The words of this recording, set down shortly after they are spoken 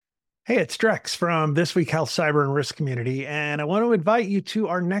Hey, it's Drex from This Week Health Cyber and Risk Community, and I want to invite you to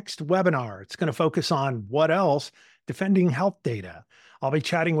our next webinar. It's going to focus on what else? Defending health data. I'll be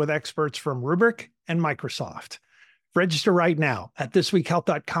chatting with experts from Rubrik and Microsoft. Register right now at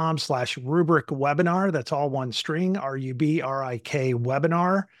thisweekhealth.com/rubric webinar. That's all one string, RUBRIK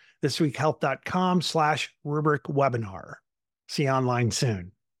webinar, thisweekhealth.com/rubric webinar. See you online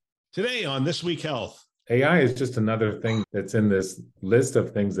soon. Today on This Week Health. AI is just another thing that's in this list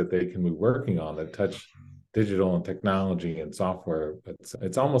of things that they can be working on that touch digital and technology and software.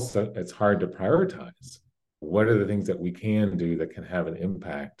 It's almost it's hard to prioritize. What are the things that we can do that can have an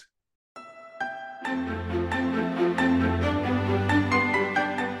impact?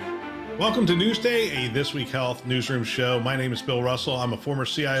 Welcome to Newsday, a This Week Health newsroom show. My name is Bill Russell. I'm a former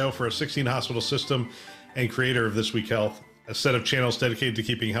CIO for a 16-hospital system and creator of This Week Health, a set of channels dedicated to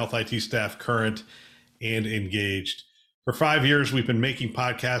keeping health IT staff current and engaged. For 5 years, we've been making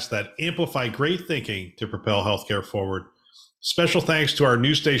podcasts that amplify great thinking to propel healthcare forward. Special thanks to our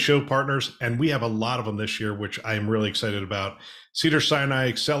Newsday show partners, and we have a lot of them this year, which I am really excited about. Cedars-Sinai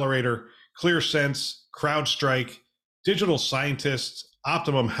Accelerator, ClearSense, CrowdStrike, Digital Scientists,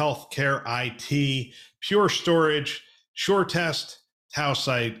 Optimum Healthcare IT, Pure Storage, SureTest,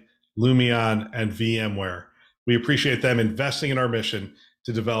 Tausight, Lumion, and VMware. We appreciate them investing in our mission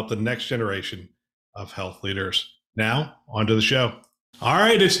to develop the next generation of health leaders. Now, on to the show. All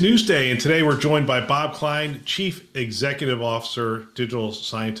right, it's Newsday, and today we're joined by Bob Klein, Chief Executive Officer, Digital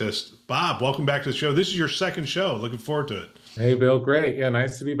Scientist. Bob, welcome back to the show. This is your second show. Looking forward to it. Hey, Bill, great. Yeah,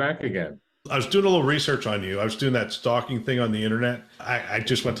 nice to be back again. I was doing a little research on you. I was doing that stalking thing on the internet. I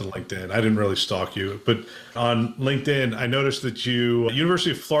just went to LinkedIn. I didn't really stalk you, but on LinkedIn, I noticed that you,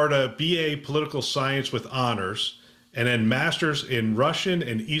 University of Florida, BA Political Science with honors, and then master's in Russian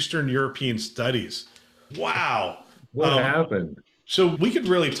and Eastern European Studies. Wow. What happened? So we could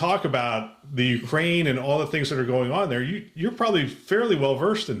really talk about the Ukraine and all the things that are going on there. You're probably fairly well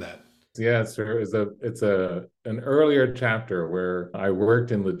versed in that. Yeah, sir. It's an earlier chapter where I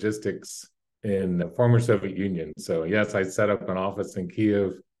worked in logistics in the former Soviet Union. So yes, I set up an office in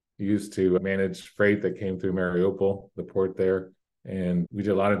Kiev, used to manage freight that came through Mariupol, the port there. And we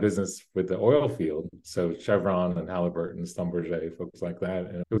did a lot of business with the oil field. So Chevron and Halliburton, Schlumberger, folks like that.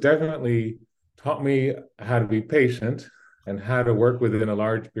 And it definitely taught me how to be patient and how to work within a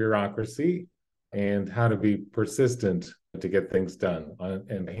large bureaucracy and how to be persistent to get things done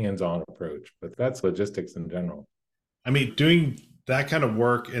and a hands-on approach. But that's logistics in general. I mean, doing that kind of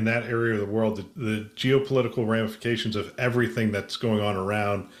work in that area of the world, the geopolitical ramifications of everything that's going on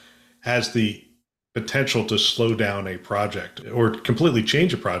around has the potential to slow down a project or completely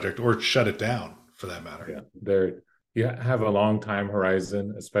change a project or shut it down for that matter. Yeah, you have a long time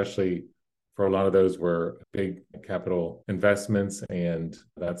horizon, especially for a lot of those were big capital investments, and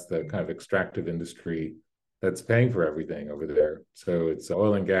that's the kind of extractive industry that's paying for everything over there. So it's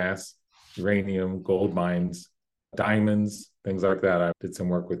oil and gas, uranium, gold mines, diamonds, things like that. I did some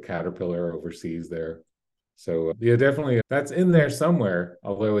work with Caterpillar overseas there. So yeah, definitely that's in there somewhere,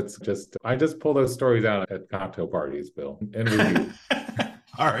 although I just pull those stories out at cocktail parties, Bill, and review.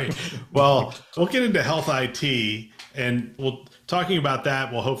 All right. Well, we'll get into health IT, and talking about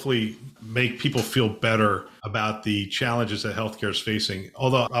that will hopefully make people feel better about the challenges that healthcare is facing.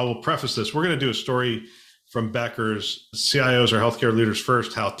 Although I will preface this, we're going to do a story from Becker's CIOs or healthcare leaders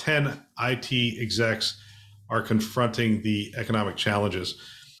first, how 10 IT execs are confronting the economic challenges.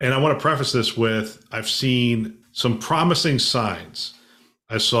 And I want to preface this with, I've seen some promising signs.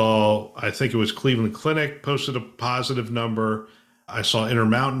 I think it was Cleveland Clinic posted a positive number. I saw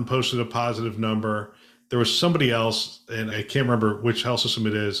Intermountain posted a positive number. There was somebody else, and I can't remember which health system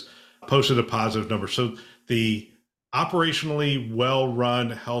it is, posted a positive number. So the operationally well-run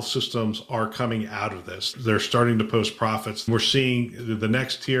health systems are coming out of this. They're starting to post profits. We're seeing the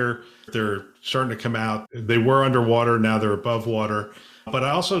next tier, they're starting to come out. They were underwater, now they're above water. But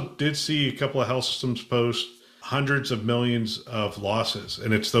I also did see a couple of health systems post hundreds of millions of losses,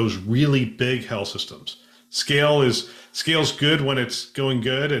 and it's those really big health systems. Scale's good when it's going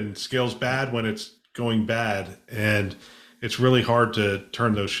good, and scale's bad when it's going bad. And it's really hard to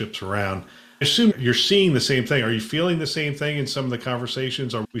turn those ships around. I assume you're seeing the same thing. Are you feeling the same thing in some of the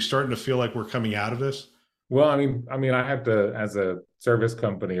conversations? Are we starting to feel like we're coming out of this? Well, I mean, I have to, as a service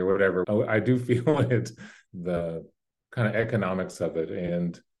company or whatever, I do feel it, the kind of economics of it.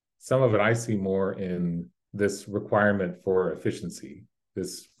 And some of it I see more in this requirement for efficiency,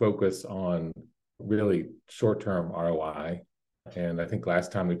 this focus on really short-term ROI. And I think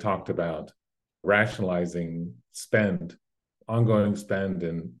last time we talked about rationalizing spend, ongoing spend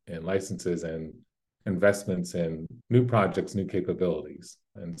in licenses and investments in new projects, new capabilities.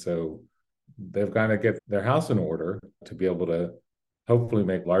 And so they've got to get their house in order to be able to hopefully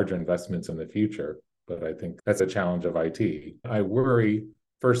make larger investments in the future. But I think that's a challenge of IT. I worry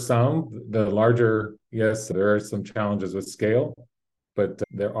for some, the larger, yes, there are some challenges with scale, but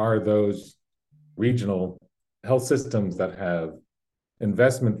there are those regional health systems that have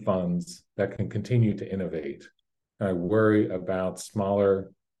investment funds that can continue to innovate. I worry about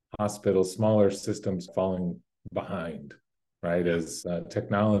smaller hospitals, smaller systems falling behind, right? As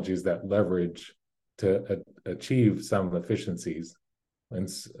technologies that leverage to achieve some efficiencies and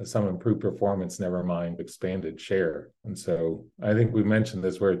some improved performance, never mind expanded share. And so I think we mentioned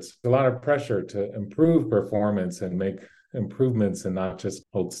this where it's a lot of pressure to improve performance and make improvements and not just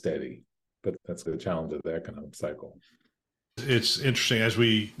hold steady. But that's the challenge of the economic cycle. It's interesting as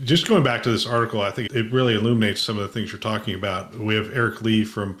we just going back to this article, I think it really illuminates some of the things you're talking about. We have Eric Lee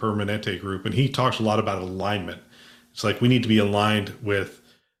from Permanente Group, and he talks a lot about alignment. It's like we need to be aligned with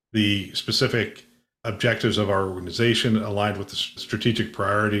the specific objectives of our organization, aligned with the strategic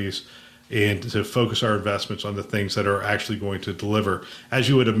priorities, and to focus our investments on the things that are actually going to deliver, as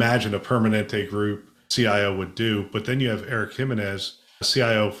you would imagine a Permanente Group CIO would do. But then you have Eric Jimenez,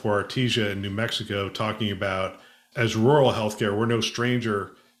 CIO for Artesia in New Mexico, talking about as rural healthcare, we're no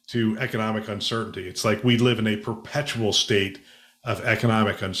stranger to economic uncertainty. It's like we live in a perpetual state of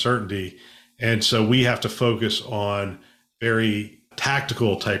economic uncertainty. And so we have to focus on very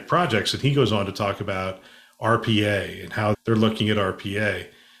tactical type projects. And he goes on to talk about RPA and how they're looking at RPA.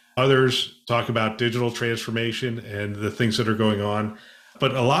 Others talk about digital transformation and the things that are going on.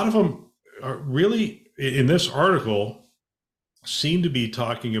 But a lot of them are really, in this article, seem to be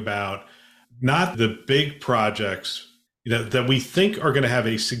talking about not the big projects, that we think are going to have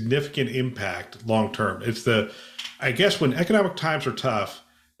a significant impact long term. It's I guess when economic times are tough,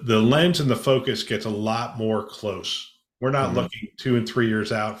 the lens and the focus gets a lot more close. We're not looking 2 and 3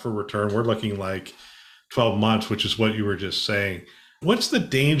 years out for return. We're looking like 12 months, which is what you were just saying. What's the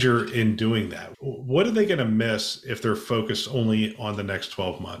danger in doing that? What are they going to miss if they're focused only on the next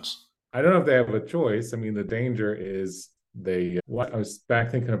 12 months? I don't know if they have a choice. I mean, the danger is I was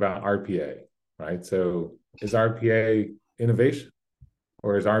back thinking about RPA, right? So is RPA innovation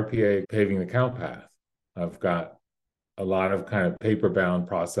or is RPA paving the cow path? I've got a lot of kind of paper-bound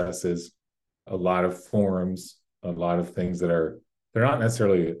processes, a lot of forms, a lot of things they're not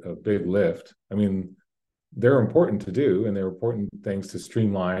necessarily a big lift. I mean, they're important to do and they're important things to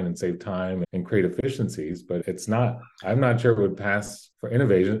streamline and save time and create efficiencies, but I'm not sure it would pass for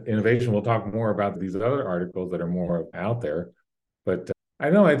innovation. Innovation, we'll talk more about these other articles that are more out there, but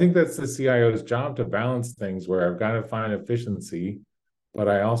I think that's the CIO's job to balance things where I've got to find efficiency, but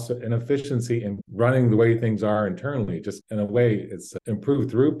an efficiency in running the way things are internally, just in a way it's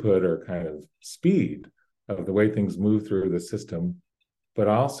improved throughput or kind of speed of the way things move through the system. But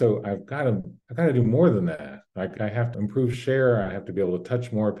also I've got to do more than that. Like I have to improve share. I have to be able to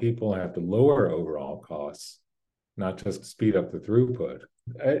touch more people. I have to lower overall costs, not just speed up the throughput.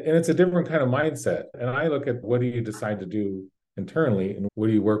 And it's a different kind of mindset. And I look at what do you decide to do internally and what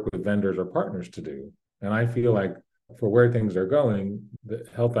do you work with vendors or partners to do? And I feel like for where things are going, the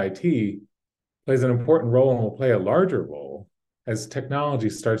health IT plays an important role and will play a larger role as technology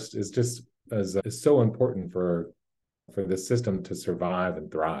is so important for the system to survive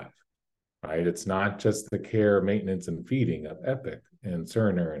and thrive, right? It's not just the care, maintenance, and feeding of Epic and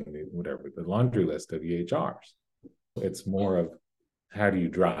Cerner and the laundry list of EHRs. It's more of how do you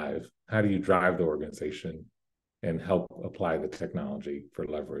drive the organization and help apply the technology for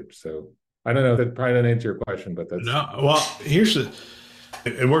leverage. So I don't know, that probably didn't answer your question, but that's... No, well,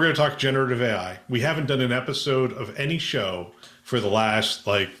 and we're going to talk generative AI. We haven't done an episode of any show for the last,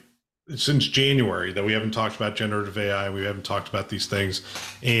 since January that we haven't talked about generative AI. We haven't talked about these things.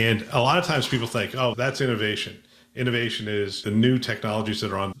 And a lot of times people think, oh, that's innovation. Innovation is the new technologies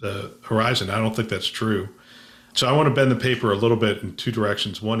that are on the horizon. I don't think that's true. So I want to bend the paper a little bit in two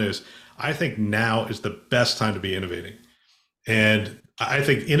directions. One is I think now is the best time to be innovating. And I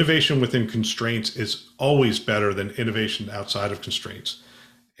think innovation within constraints is always better than innovation outside of constraints.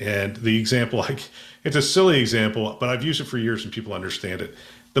 And the example, it's a silly example, but I've used it for years and people understand it.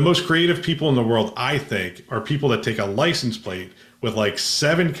 The most creative people in the world, I think, are people that take a license plate with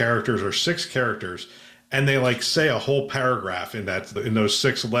 7 characters or 6 characters, and they say a whole paragraph in those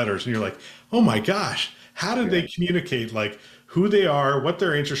 6 letters. And you're like, oh my gosh, how did they communicate who they are, what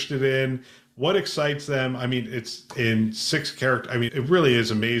they're interested in, what excites them? I mean, it's in 6 characters. I mean, it really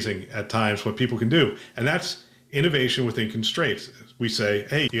is amazing at times what people can do. And that's innovation within constraints. We say,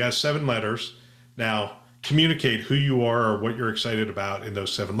 hey, you got 7 letters. Now communicate who you are or what you're excited about in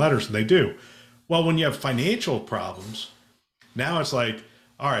those 7 letters. And they do. Well, when you have financial problems, now it's like,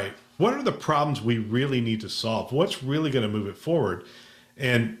 all right, what are the problems we really need to solve? What's really going to move it forward?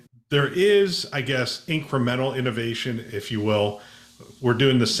 And there is, I guess, incremental innovation, if you will. We're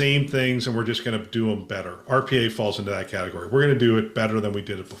doing the same things and we're just going to do them better. RPA falls into that category. We're going to do it better than we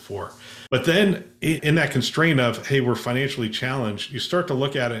did it before. But then in that constraint of, hey, we're financially challenged, you start to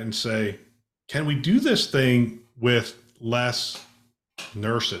look at it and say, can we do this thing with less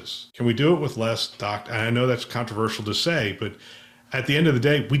nurses? Can we do it with less doctors? I know that's controversial to say, but at the end of the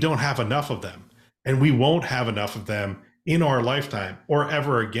day, we don't have enough of them, and we won't have enough of them in our lifetime or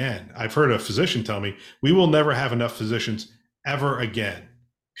ever again. I've heard a physician tell me we will never have enough physicians ever again,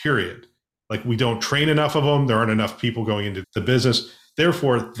 period. Like, we don't train enough of them. There aren't enough people going into the business.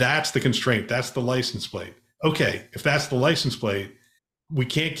 Therefore, that's the constraint. That's the license plate. Okay, if that's the license plate, we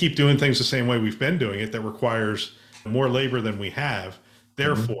can't keep doing things the same way we've been doing it. That requires more labor than we have.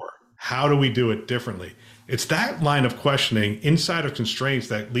 Therefore, how do we do it differently? It's that line of questioning inside of constraints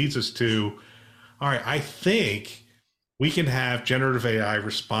that leads us to, all right, I think we can have generative AI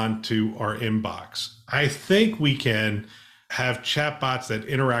respond to our inbox. I think we can have chatbots that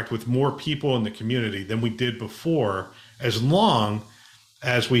interact with more people in the community than we did before, as long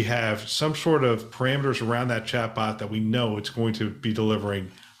as we have some sort of parameters around that chatbot that we know it's going to be delivering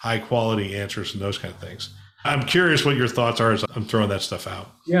high quality answers and those kind of things. I'm curious what your thoughts are as I'm throwing that stuff out.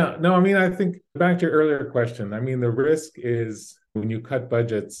 Yeah, no, I mean, I think back to your earlier question, I mean, the risk is when you cut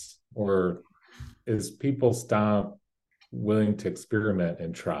budgets or is people stop willing to experiment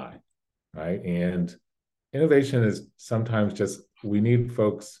and try, right? And innovation is sometimes just, we need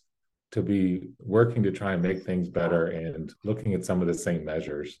folks to be working to try and make things better and looking at some of the same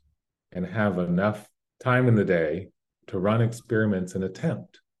measures and have enough time in the day to run experiments and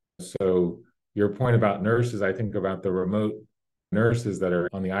attempt. So your point about nurses, I think about the remote nurses that are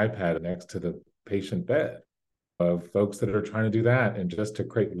on the iPad next to the patient bed, of folks that are trying to do that, and just to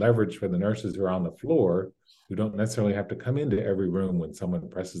create leverage for the nurses who are on the floor, who don't necessarily have to come into every room when someone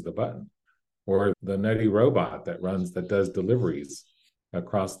presses the button, or the nutty robot that does deliveries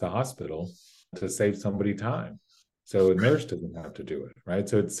across the hospital to save somebody time. So a nurse doesn't have to do it, right?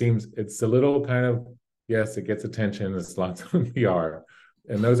 So it seems it's a little kind of, yes, it gets attention, it's lots of PR.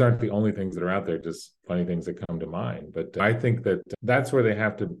 And those aren't the only things that are out there, just funny things that come to mind. But I think that that's where they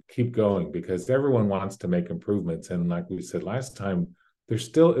have to keep going, because everyone wants to make improvements. And like we said last time, there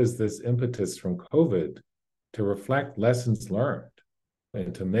still is this impetus from COVID to reflect lessons learned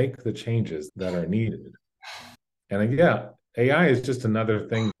and to make the changes that are needed. And yeah, AI is just another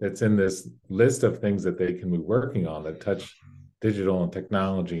thing that's in this list of things that they can be working on that touch digital and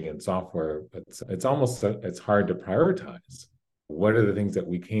technology and software. But it's hard to prioritize. What are the things that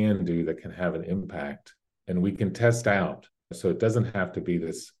we can do that can have an impact and we can test out, so it doesn't have to be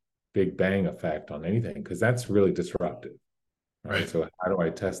this big bang effect on anything, because that's really disruptive, right? So how do I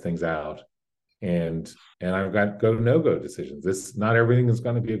test things out? And I've got go no go decisions. Not everything is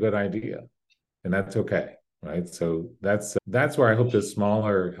going to be a good idea, and that's okay, right? So that's where I hope the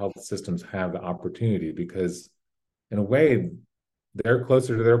smaller health systems have the opportunity, because in a way they're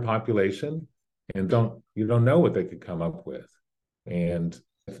closer to their population and you don't know what they could come up with. And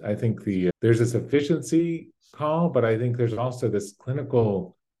I think there's this efficiency call, but I think there's also this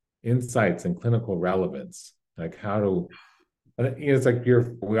clinical insights and clinical relevance. Like it's like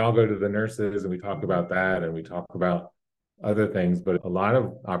we all go to the nurses and we talk about that and we talk about other things, but a lot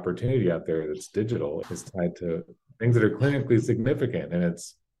of opportunity out there that's digital is tied to things that are clinically significant. And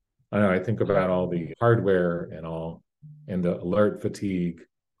I think about all the hardware and the alert fatigue.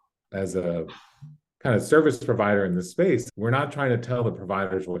 As a kind of service provider in this space, we're not trying to tell the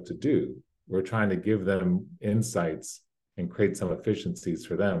providers what to do. We're trying to give them insights and create some efficiencies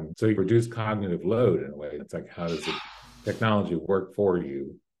for them. So you reduce cognitive load in a way. It's like, how does the technology work for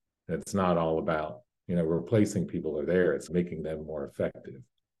you? It's not all about, replacing people who are there. It's making them more effective.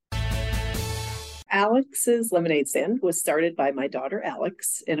 Alex's lemonade stand was started by my daughter,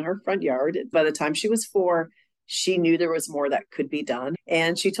 Alex, in her front yard. By the time she was 4, she knew there was more that could be done.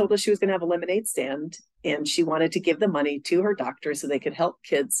 And she told us she was going to have a lemonade stand, and she wanted to give the money to her doctor so they could help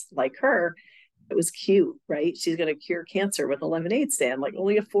kids like her. It was cute, right? She's going to cure cancer with a lemonade stand. Like,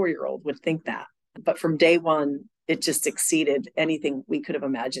 only a 4-year-old would think that. But from day one, it just exceeded anything we could have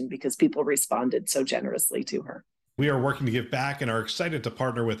imagined, because people responded so generously to her. We are working to give back and are excited to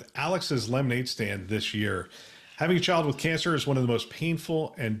partner with Alex's Lemonade Stand this year. Having a child with cancer is one of the most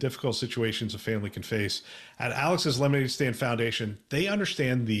painful and difficult situations a family can face. At Alex's Lemonade Stand Foundation, they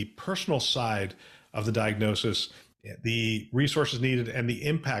understand the personal side of the diagnosis, the resources needed, and the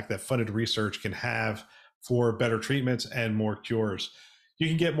impact that funded research can have for better treatments and more cures. You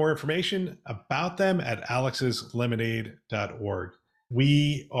can get more information about them at alexslemonade.org.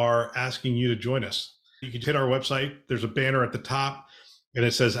 we are asking you to join us. You can hit our website. There's a banner at the top and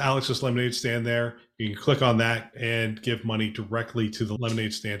it says Alex's Lemonade Stand there. You can click on that and give money directly to the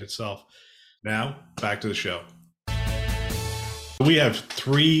lemonade stand itself. Now, back to the show. We have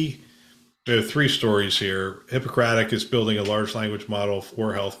three stories here. Hippocratic is building a large language model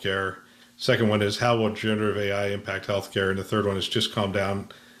for healthcare. Second one is how will generative AI impact healthcare? And the third one is just calm down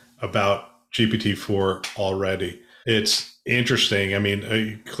about GPT-4 already. It's interesting. I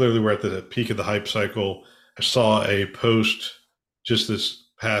mean, clearly we're at the peak of the hype cycle. I saw a post just this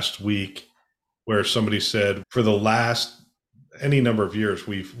past week where somebody said for the last any number of years,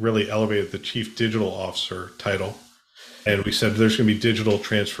 we've really elevated the chief digital officer title. And we said there's going to be digital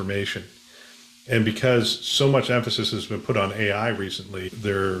transformation. And because so much emphasis has been put on AI recently,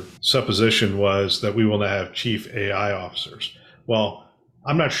 their supposition was that we will now have chief AI officers. Well,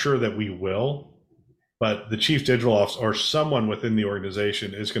 I'm not sure that we will, but the chief digital officer or someone within the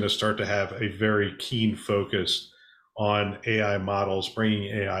organization is going to start to have a very keen focus on AI models, bringing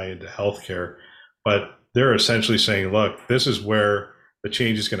AI into healthcare. But they're essentially saying, look, this is where the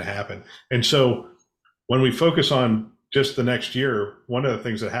change is going to happen. And so when we focus on just the next year, one of the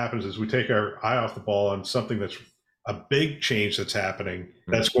things that happens is we take our eye off the ball on something that's a big change that's happening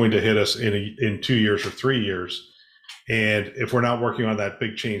that's going to hit us in 2 years or 3 years. And if we're not working on that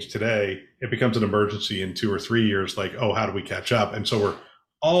big change today, it becomes an emergency in 2 or 3 years, like, oh, how do we catch up? And so we're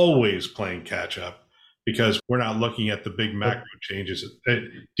always playing catch up because we're not looking at the big macro changes.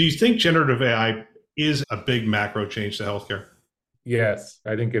 Do you think generative AI is a big macro change to healthcare? Yes,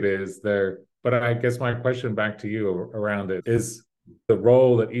 I think it is there. But I guess my question back to you around it is the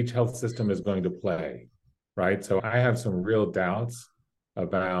role that each health system is going to play, right? So I have some real doubts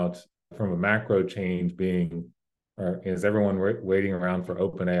about from a macro change being, or is everyone waiting around for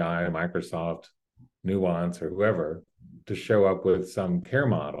OpenAI, Microsoft, Nuance, or whoever to show up with some care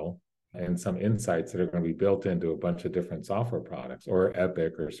model and some insights that are going to be built into a bunch of different software products or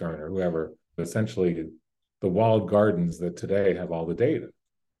Epic or Cerner or whoever, essentially the walled gardens that today have all the data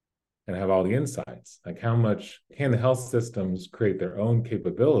and have all the insights. Like how much can the health systems create their own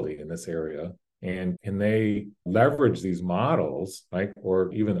capability in this area? And can they leverage these models, like,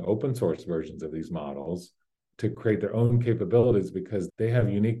 or even the open source versions of these models to create their own capabilities because they have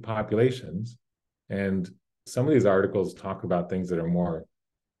unique populations. And some of these articles talk about things that are more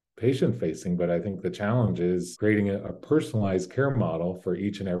patient facing, but I think the challenge is creating a personalized care model for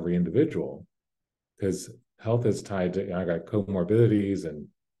each and every individual because health is tied to, I got comorbidities and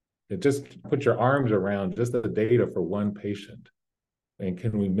it just put your arms around just the data for one patient. And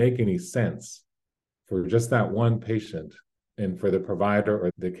can we make any sense for just that one patient and for the provider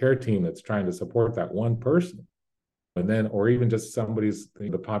or the care team that's trying to support that one person? And then, or even just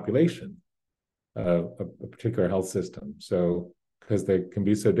the population of a particular health system. So, because they can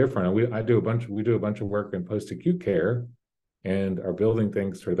be so different. And we do a bunch of work in post-acute care and are building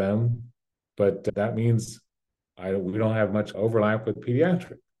things for them. But that means we don't have much overlap with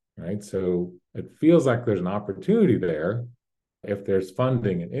pediatric. Right. So it feels like there's an opportunity there if there's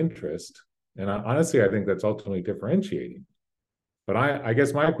funding and interest. And honestly, I think that's ultimately differentiating. But I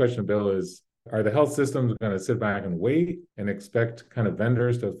guess my question, Bill, is are the health systems going to sit back and wait and expect kind of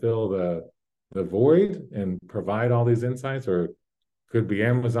vendors to fill the void and provide all these insights? Or it could be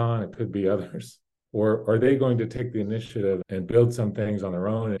Amazon, it could be others. Or are they going to take the initiative and build some things on their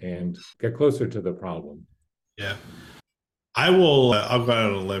own and get closer to the problem? Yeah. I'll go out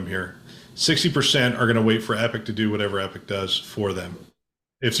on a limb here. 60% are going to wait for Epic to do whatever Epic does for them.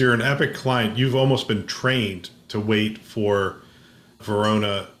 If you're an Epic client, you've almost been trained to wait for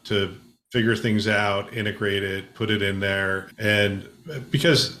Verona to figure things out, integrate it, put it in there. And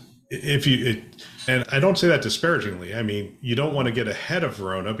because and I don't say that disparagingly. I mean, you don't want to get ahead of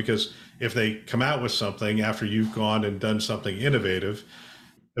Verona because if they come out with something after you've gone and done something innovative,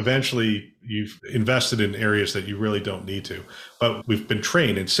 eventually you've invested in areas that you really don't need to. But we've been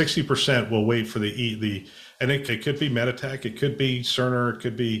trained, and 60% will wait for and it could be Meditech, it could be Cerner, it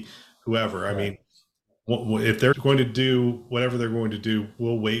could be whoever. Right. I mean, if they're going to do whatever they're going to do,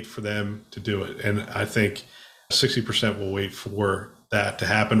 we'll wait for them to do it. And I think 60% will wait for that to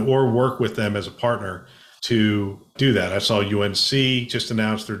happen or work with them as a partner to do that. I saw UNC just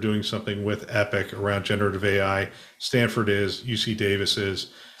announced they're doing something with Epic around generative AI. Stanford is, UC Davis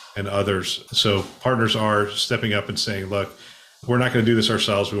is, and others. So partners are stepping up and saying, look, we're not going to do this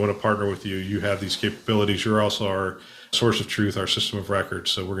ourselves. We want to partner with you. You have these capabilities. You're also our source of truth, our system of record.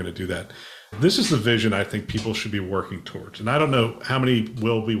 So we're going to do that. This is the vision I think people should be working towards. And I don't know how many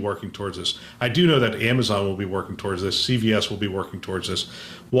will be working towards this. I do know that Amazon will be working towards this. CVS will be working towards this.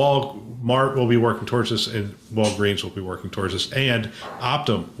 Walmart will be working towards this, and Walgreens will be working towards this. And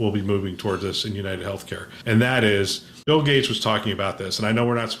Optum will be moving towards this in United Healthcare. And that is, Bill Gates was talking about this. And I know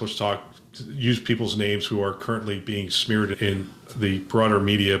we're not supposed to use people's names who are currently being smeared in the broader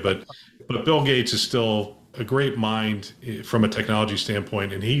media, but Bill Gates is still a great mind from a technology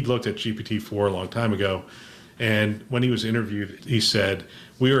standpoint. And he looked at GPT-4 a long time ago. And when he was interviewed, he said,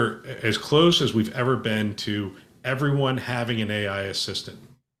 we are as close as we've ever been to everyone having an AI assistant,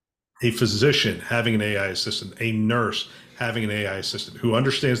 a physician having an AI assistant, a nurse having an AI assistant who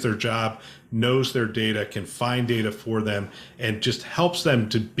understands their job, knows their data, can find data for them, and just helps them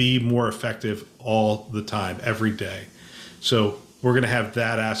to be more effective all the time, every day. So we're going to have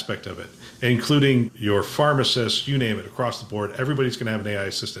that aspect of it, including your pharmacists, you name it, across the board. Everybody's going to have an AI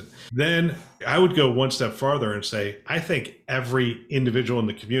assistant. Then I would go one step farther and say, I think every individual in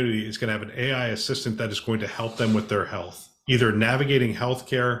the community is going to have an AI assistant that is going to help them with their health, either navigating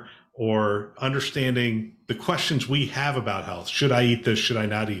healthcare or understanding the questions we have about health. Should I eat this? Should I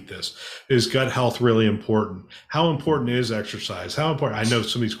not eat this? Is gut health really important? How important is exercise? How important? I know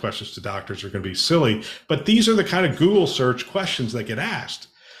some of these questions to doctors are going to be silly, but these are the kind of Google search questions that get asked.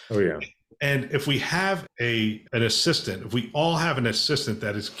 Oh, yeah. And if we have an assistant, if we all have an assistant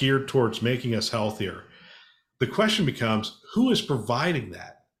that is geared towards making us healthier, the question becomes, who is providing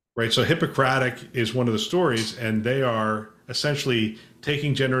that, right? So Hippocratic is one of the stories, and they are essentially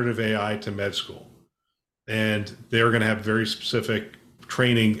taking generative AI to med school. And they're going to have very specific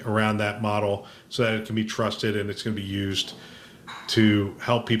training around that model so that it can be trusted and it's going to be used to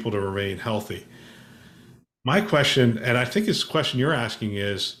help people to remain healthy. My question, and I think this question you're asking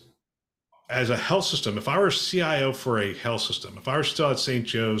is, as a health system, if I were a CIO for a health system, if I were still at St.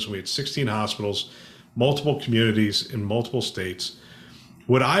 Joe's, we had 16 hospitals, multiple communities in multiple states,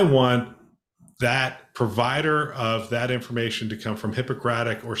 would I want that provider of that information to come from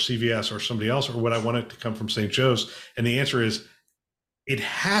Hippocratic or CVS or somebody else, or would I want it to come from St. Joe's? And the answer is, it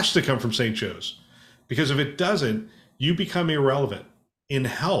has to come from St. Joe's, because if it doesn't, you become irrelevant in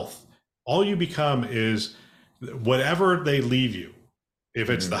health. All you become is whatever they leave you. If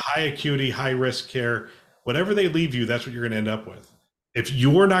it's the high acuity, high risk care, whatever they leave you, that's what you're going to end up with. If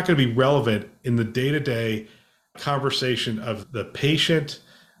you're not going to be relevant in the day-to-day conversation of the patient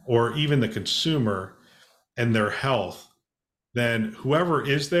or even the consumer and their health, then whoever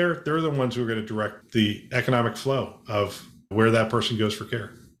is there, they're the ones who are going to direct the economic flow of where that person goes for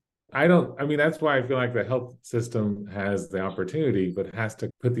care. That's why I feel like the health system has the opportunity, but has to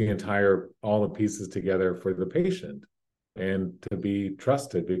put all the pieces together for the patient and to be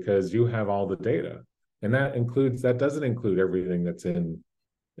trusted, because you have all the data. And that doesn't include everything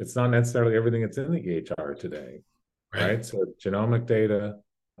it's not necessarily everything that's in the EHR today, right? So genomic data,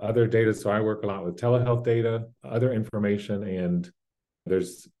 other data. So I work a lot with telehealth data, other information, and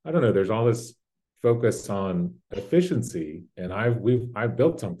there's all this focus on efficiency. And I've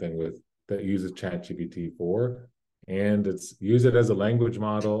built something that uses ChatGPT-4, and use it as a language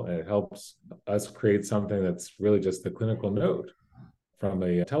model, and it helps us create something that's really just the clinical note from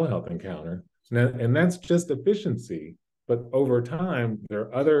a telehealth encounter. And that's just efficiency. But over time, there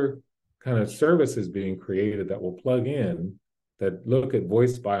are other kind of services being created that will plug in that look at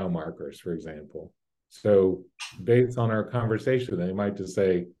voice biomarkers, for example. So based on our conversation, they might just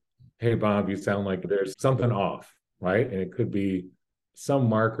say, hey, Bob, you sound like there's something off, right? And it could be some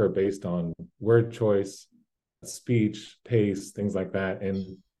marker based on word choice, speech, pace, things like that.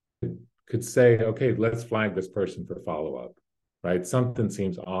 And it could say, okay, let's flag this person for follow-up, right? Something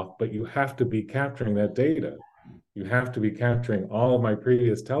seems off, but you have to be capturing that data. You have to be capturing all of my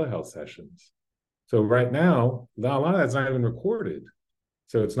previous telehealth sessions. So right now, a lot of that's not even recorded.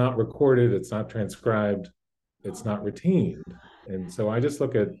 So it's not recorded, it's not transcribed, it's not retained. And so I just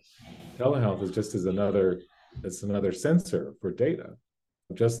look at telehealth as another sensor for data,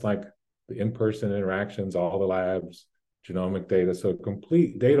 just like the in-person interactions, all the labs, genomic data. So a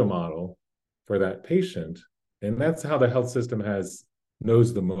complete data model for that patient. And that's how the health system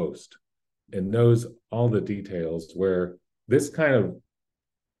knows the most and knows all the details, where this kind of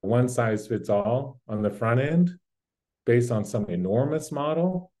one size fits all on the front end based on some enormous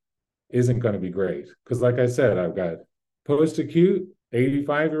model isn't going to be great. Because like I said, I've got post-acute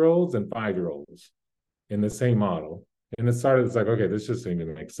 85-year-olds and 5-year-olds in the same model. And it's like, okay, this just doesn't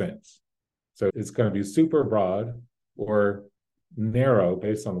even make sense. So it's going to be super broad or narrow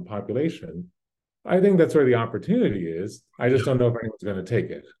based on the population. I think that's where the opportunity is. I just don't know if anyone's going to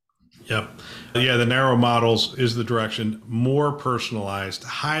take it. Yep. Yeah, the narrow models is the direction. More personalized,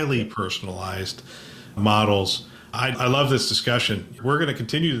 highly personalized models. I love this discussion. We're going to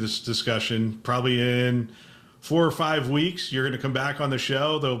continue this discussion probably in 4 or 5 weeks. You're going to come back on the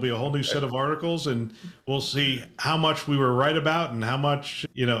show. There'll be a whole new set of articles, and we'll see how much we were right about and how much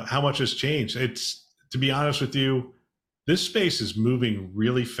has changed. It's, to be honest with you, this space is moving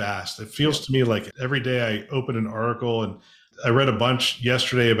really fast. It feels to me like every day I open an article, and I read a bunch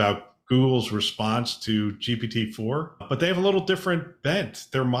yesterday about Google's response to GPT-4, but they have a little different bent.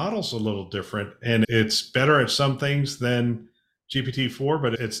 Their model's a little different, and it's better at some things than GPT-4,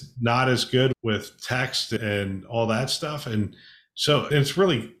 but it's not as good with text and all that stuff. And so it's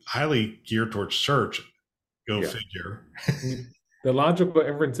really highly geared towards search. Go figure. The logical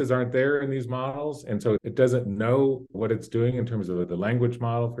inferences aren't there in these models, and so it doesn't know what it's doing in terms of the language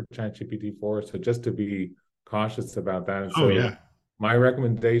model for ChatGPT-4. So just to be cautious about that. And so my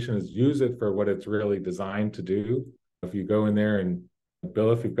recommendation is use it for what it's really designed to do. If you go in there and,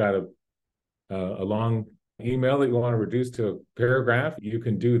 Bill, if you've got a long email that you want to reduce to a paragraph, you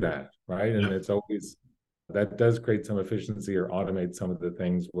can do that, right? And it's always, that does create some efficiency or automate some of the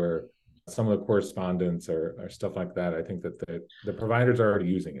things where some of the correspondence or stuff like that. I think that the providers are already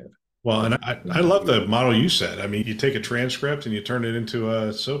using it. Well, and I love the model you said. I mean, you take a transcript and you turn it into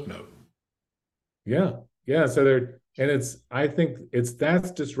a SOAP note. Yeah. So I think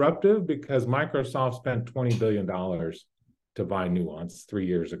that's disruptive because Microsoft spent $20 billion to buy Nuance 3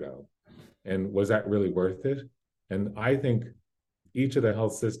 years ago. And was that really worth it? And I think each of the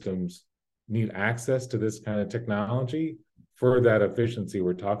health systems need access to this kind of technology for that efficiency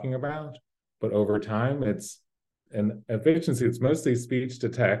we're talking about. But over time, it's an efficiency. It's mostly speech to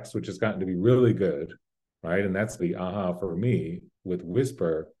text, which has gotten to be really good, right? And that's the aha for me with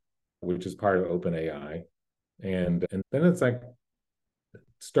Whisper, which is part of OpenAI. And then it's like,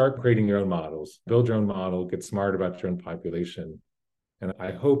 start creating your own models, build your own model, get smart about your own population. And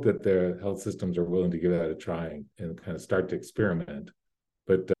I hope that the health systems are willing to give that a try and kind of start to experiment,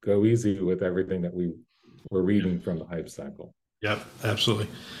 but go easy with everything that we're reading from the hype cycle. Yep, absolutely.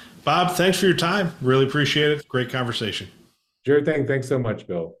 Bob, thanks for your time. Really appreciate it. Great conversation. Sure thing. Thanks so much,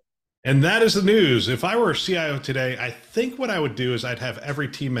 Bill. And that is the news. If I were a CIO today, I think what I would do is I'd have every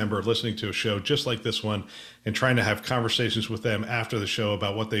team member listening to a show just like this one and trying to have conversations with them after the show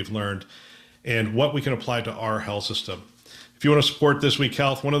about what they've learned and what we can apply to our health system. If you want to support This Week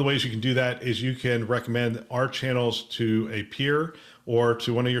Health, one of the ways you can do that is you can recommend our channels to a peer or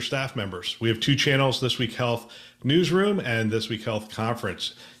to one of your staff members. We have 2 channels, This Week Health Newsroom and This Week Health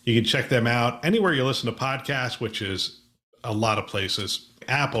Conference. You can check them out anywhere you listen to podcasts, which is a lot of places.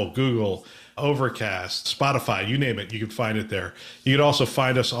 Apple, Google, Overcast, Spotify, you name it, you can find it there. You can also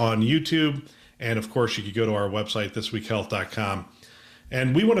find us on YouTube. And of course, you can go to our website, thisweekhealth.com.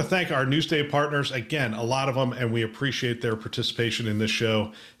 And we want to thank our Newsday partners, again, a lot of them, and we appreciate their participation in this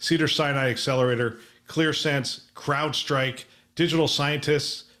show. Cedars-Sinai Accelerator, ClearSense, CrowdStrike, Digital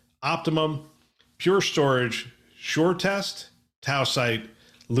Scientists, Optimum, Pure Storage, SureTest, Tausight,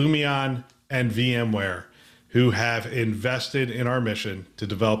 Lumion, and VMware, who have invested in our mission to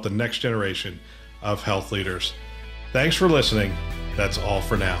develop the next generation of health leaders. Thanks for listening. That's all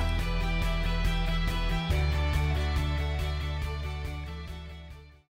for now.